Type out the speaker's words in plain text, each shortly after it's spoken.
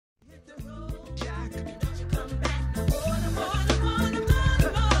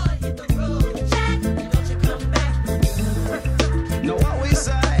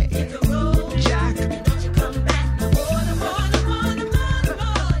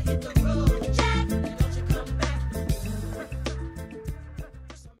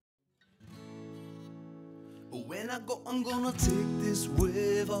I'm gonna take this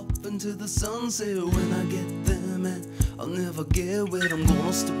wave up into the sunset. When I get there, man, I'll never get wet. I'm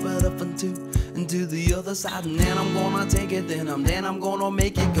gonna step right up into the other side, and then I'm gonna take it. Then I'm gonna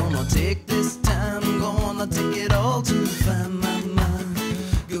make it. Gonna take this time, gonna take it all to find my mind.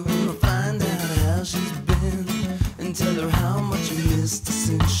 Gonna find out how she's been and tell her how much I missed her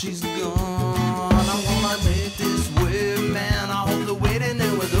since she's gone. I'm gonna take this wave, man. I hope they're waiting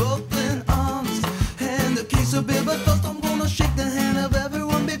there with open arms and a case of beer. But first I'm gonna shake the hand of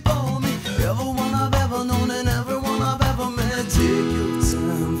everyone before me, everyone I've ever known and everyone I've ever met. Take your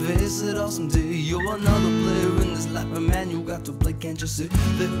time, face it all someday. You're another player in this life, and man, you got to play. Can't you see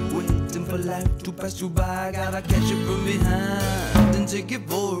they're waiting for life to pass you by? Gotta catch it from behind and take it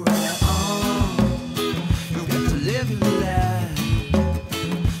for a ride. You got to live your life.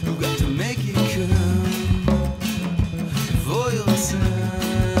 You got to make it come for your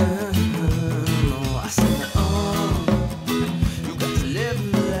time. Oh, I said, you got to live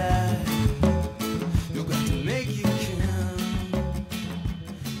your life. You got to make it come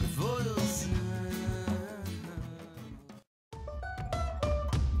for your time.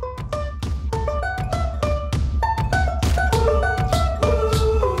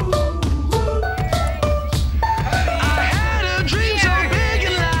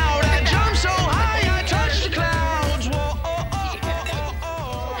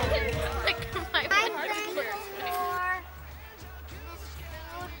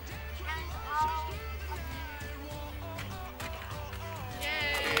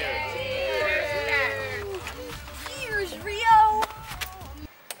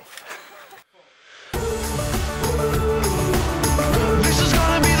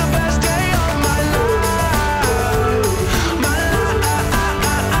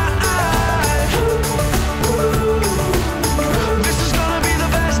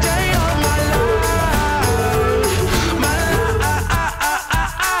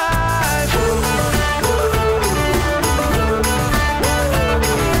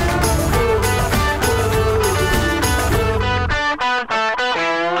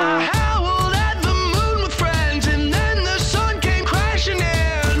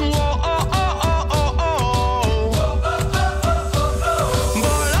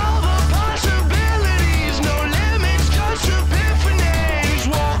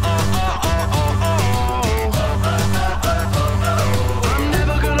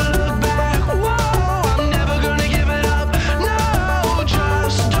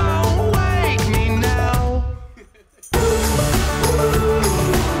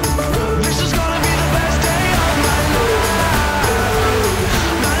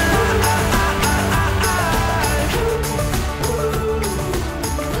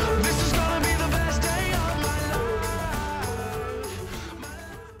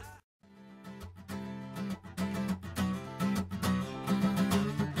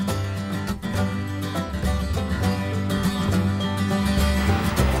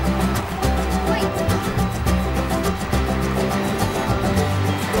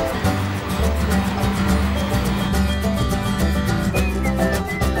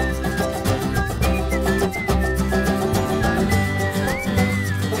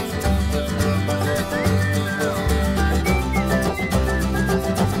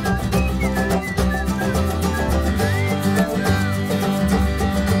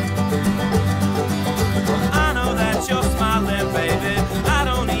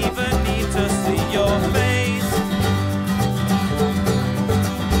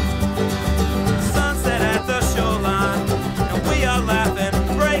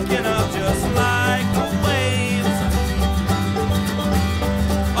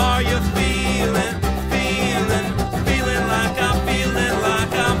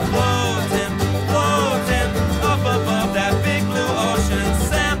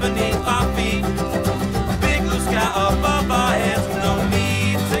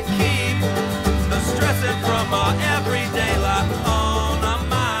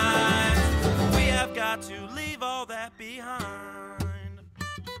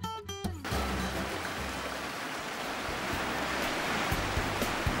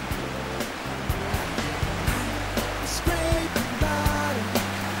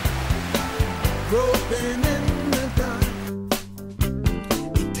 Groping in the dark,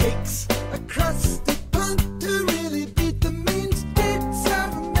 it takes a crusty punk to really beat the mean streets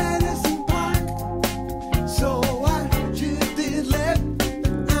of Madison Park. So I drifted left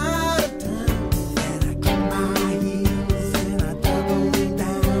out of town, and I kicked my heels and I doubled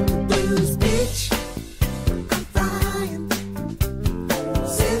down. The blues bitch, I'm flying,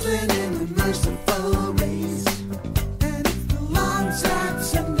 sizzling in the merciful rays, and it's the long shot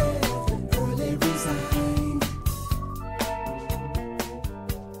Sunday.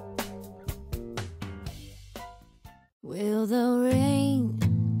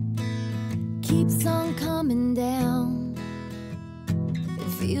 keeps on coming down.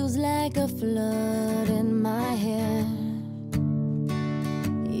 It feels like a flood in my head.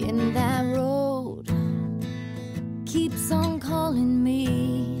 And that road keeps on calling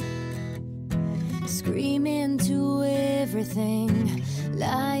me, screaming to everything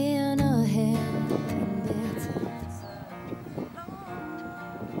lying ahead.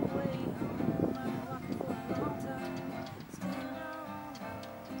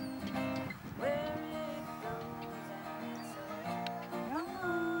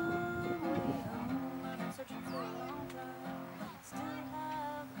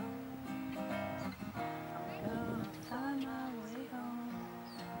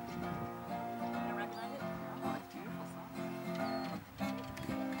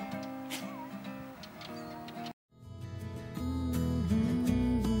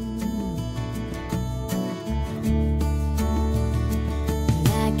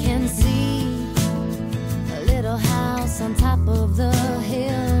 On top of the